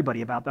telling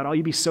everybody about that. Oh,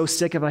 you'd be so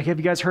sick of, like, have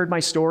you guys heard my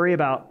story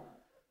about,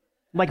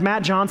 like,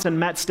 Matt Johnson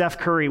met Steph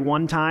Curry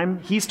one time.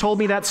 He's told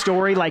me that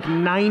story like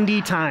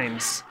 90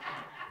 times.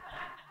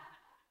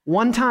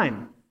 One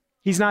time.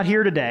 He's not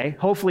here today.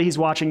 Hopefully he's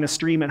watching the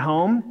stream at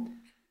home.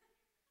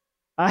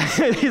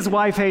 His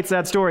wife hates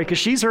that story because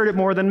she's heard it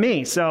more than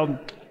me. So,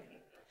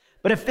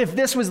 but if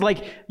this was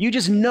like, you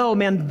just know,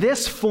 man,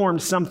 this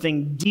formed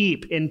something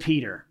deep in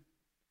Peter.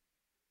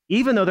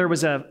 Even though there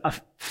was a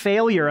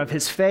failure of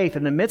his faith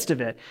in the midst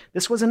of it,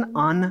 this was an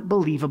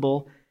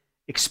unbelievable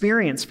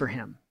experience for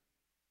him.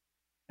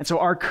 And so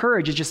our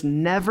courage is just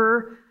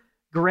never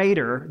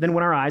greater than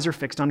when our eyes are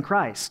fixed on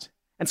Christ.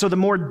 And so the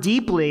more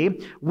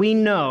deeply we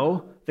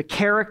know the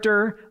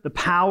character, the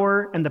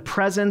power, and the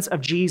presence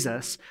of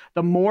Jesus,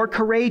 the more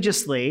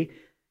courageously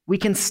we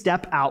can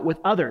step out with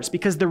others.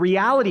 Because the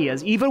reality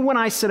is, even when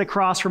I sit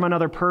across from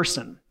another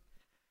person,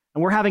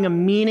 and we're having a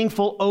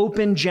meaningful,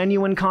 open,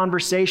 genuine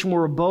conversation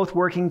where we're both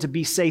working to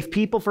be safe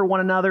people for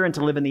one another and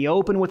to live in the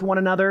open with one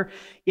another,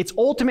 it's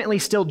ultimately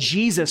still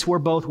Jesus we're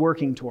both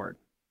working toward.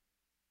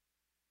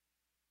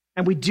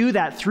 And we do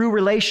that through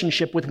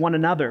relationship with one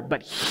another.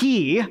 But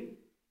He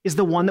is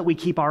the one that we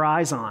keep our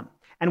eyes on.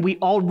 And we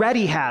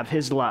already have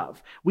His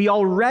love. We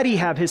already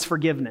have His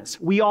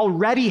forgiveness. We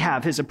already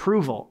have His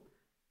approval.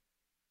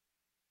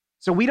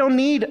 So we don't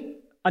need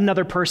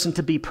another person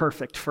to be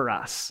perfect for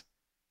us.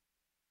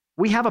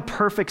 We have a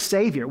perfect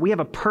Savior. We have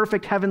a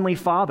perfect Heavenly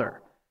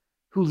Father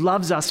who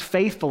loves us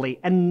faithfully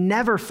and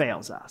never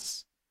fails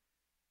us.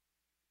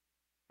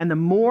 And the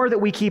more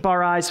that we keep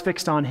our eyes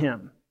fixed on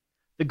Him,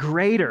 the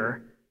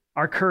greater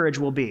our courage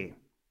will be.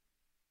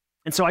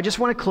 And so I just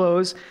want to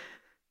close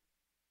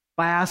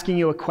by asking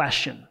you a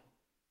question.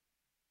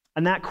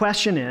 And that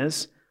question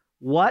is,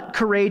 what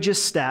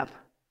courageous step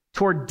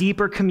toward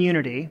deeper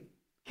community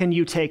can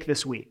you take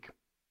this week?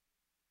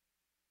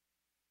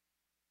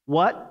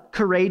 What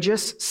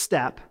courageous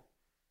step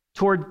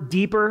toward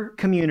deeper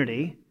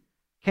community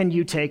can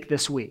you take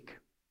this week?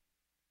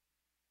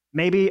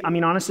 Maybe,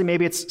 honestly,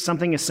 maybe it's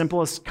something as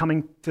simple as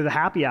coming to the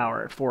happy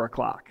hour at 4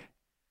 o'clock.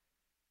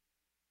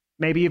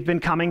 Maybe you've been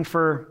coming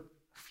for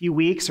a few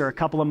weeks or a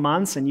couple of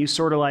months and you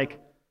sort of like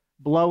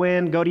blow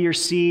in, go to your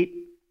seat,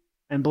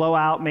 and blow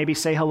out, maybe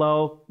say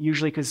hello,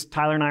 usually because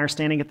Tyler and I are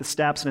standing at the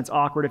steps and it's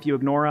awkward if you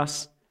ignore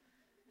us.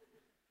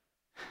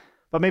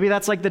 But maybe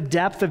that's like the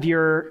depth of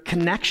your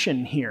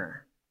connection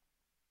here.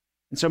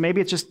 And so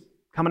maybe it's just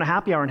coming to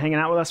happy hour and hanging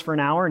out with us for an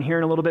hour and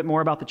hearing a little bit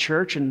more about the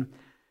church and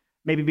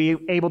maybe be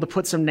able to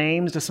put some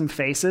names to some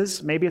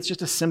faces. Maybe it's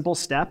just a simple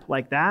step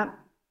like that.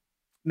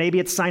 Maybe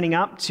it's signing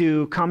up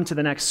to come to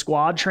the next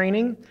squad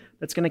training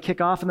that's going to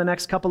kick off in the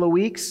next couple of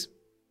weeks.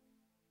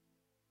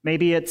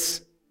 Maybe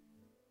it's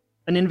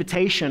an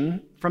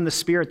invitation from the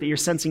Spirit that you're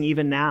sensing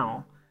even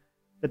now,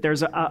 that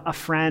there's a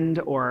friend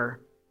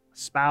or a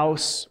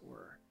spouse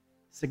or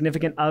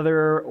significant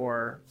other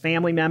or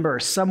family member or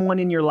someone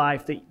in your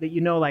life that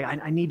you know, like,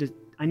 I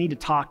need to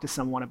talk to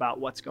someone about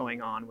what's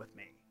going on with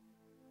me.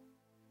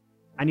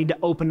 I need to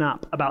open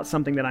up about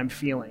something that I'm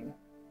feeling,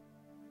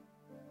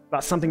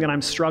 about something that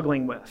I'm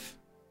struggling with,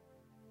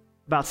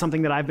 about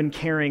something that I've been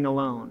carrying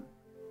alone.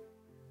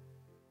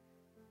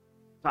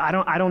 I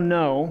don't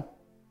know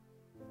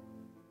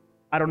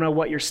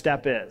what your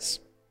step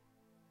is.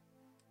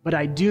 But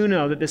I do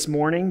know that this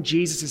morning,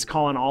 Jesus is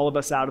calling all of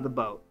us out of the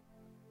boat.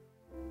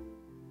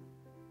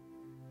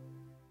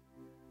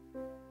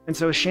 And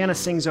so as Shanna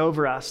sings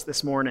over us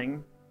this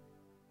morning,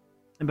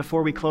 and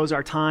before we close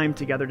our time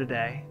together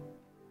today,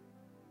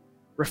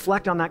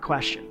 reflect on that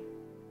question.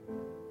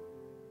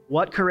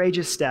 What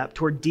courageous step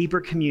toward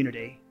deeper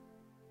community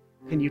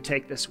can you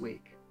take this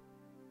week?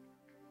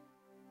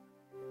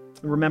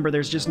 Remember,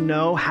 there's just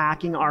no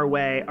hacking our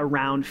way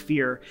around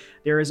fear.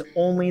 There is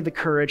only the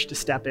courage to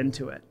step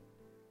into it.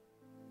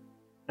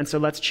 And so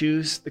let's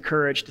choose the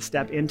courage to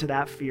step into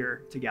that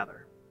fear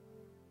together.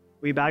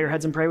 Will you bow your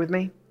heads and pray with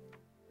me?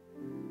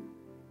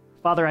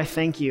 Father, I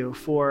thank you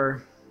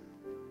for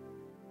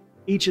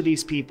each of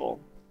these people.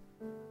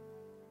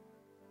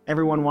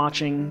 Everyone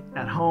watching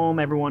at home,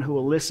 everyone who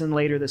will listen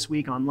later this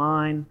week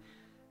online.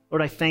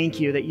 Lord, I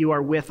thank you that you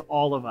are with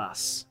all of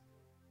us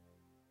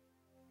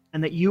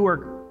and that you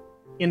are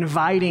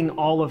inviting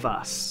all of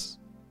us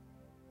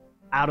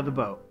out of the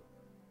boat.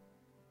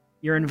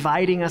 You're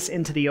inviting us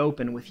into the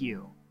open with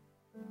you.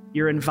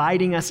 You're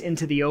inviting us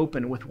into the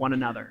open with one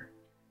another.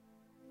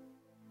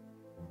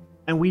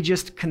 And we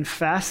just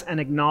confess and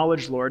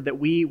acknowledge, Lord, that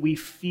we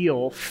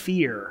feel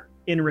fear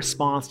in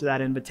response to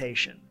that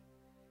invitation.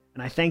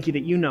 And I thank you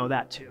that you know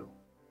that too.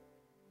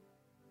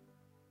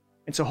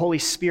 And so, Holy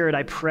Spirit,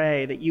 I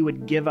pray that you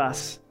would give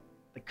us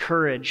the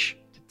courage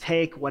to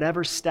take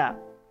whatever step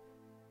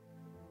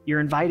you're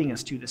inviting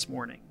us to this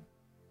morning.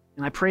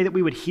 And I pray that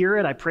we would hear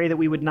it. I pray that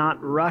we would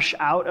not rush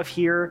out of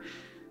here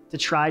to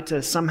try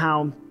to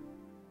somehow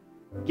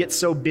get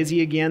so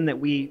busy again that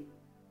we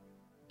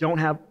don't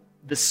have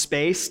the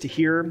space to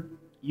hear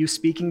you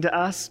speaking to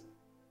us.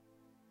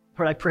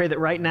 Lord, I pray that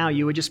right now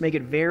you would just make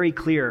it very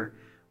clear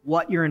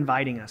what you're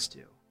inviting us to.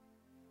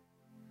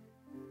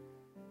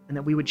 And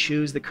that we would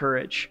choose the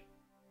courage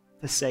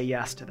to say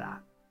yes to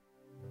that.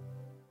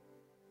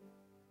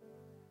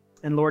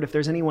 And Lord, if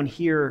there's anyone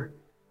here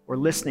or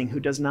listening who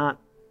does not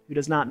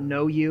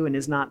know you and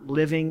is not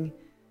living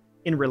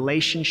in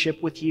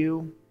relationship with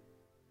you,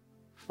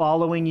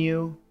 following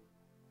you,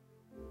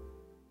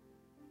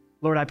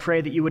 Lord, I pray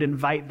that you would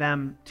invite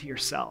them to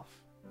yourself.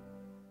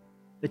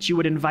 That you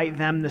would invite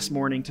them this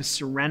morning to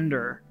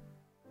surrender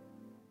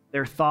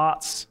their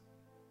thoughts,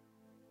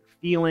 their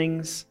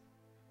feelings,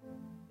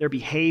 their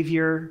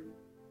behavior,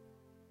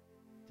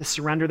 to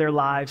surrender their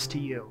lives to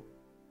you,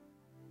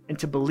 and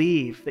to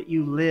believe that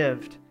you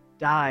lived,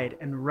 died,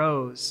 and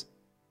rose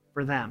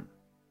for them.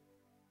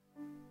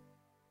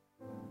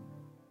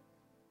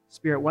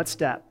 Spirit, what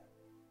step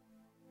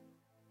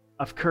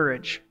of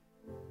courage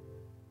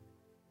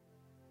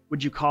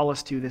would you call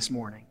us to this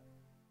morning?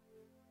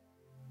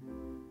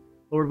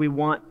 Lord, we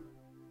want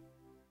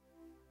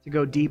to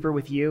go deeper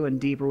with you and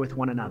deeper with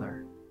one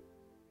another,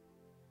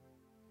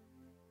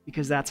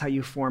 because that's how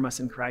you form us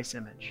in Christ's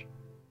image.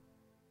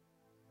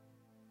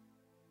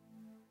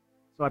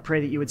 So I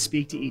pray that you would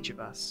speak to each of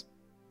us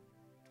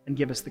and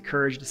give us the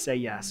courage to say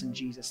yes. In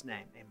Jesus'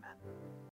 name, amen.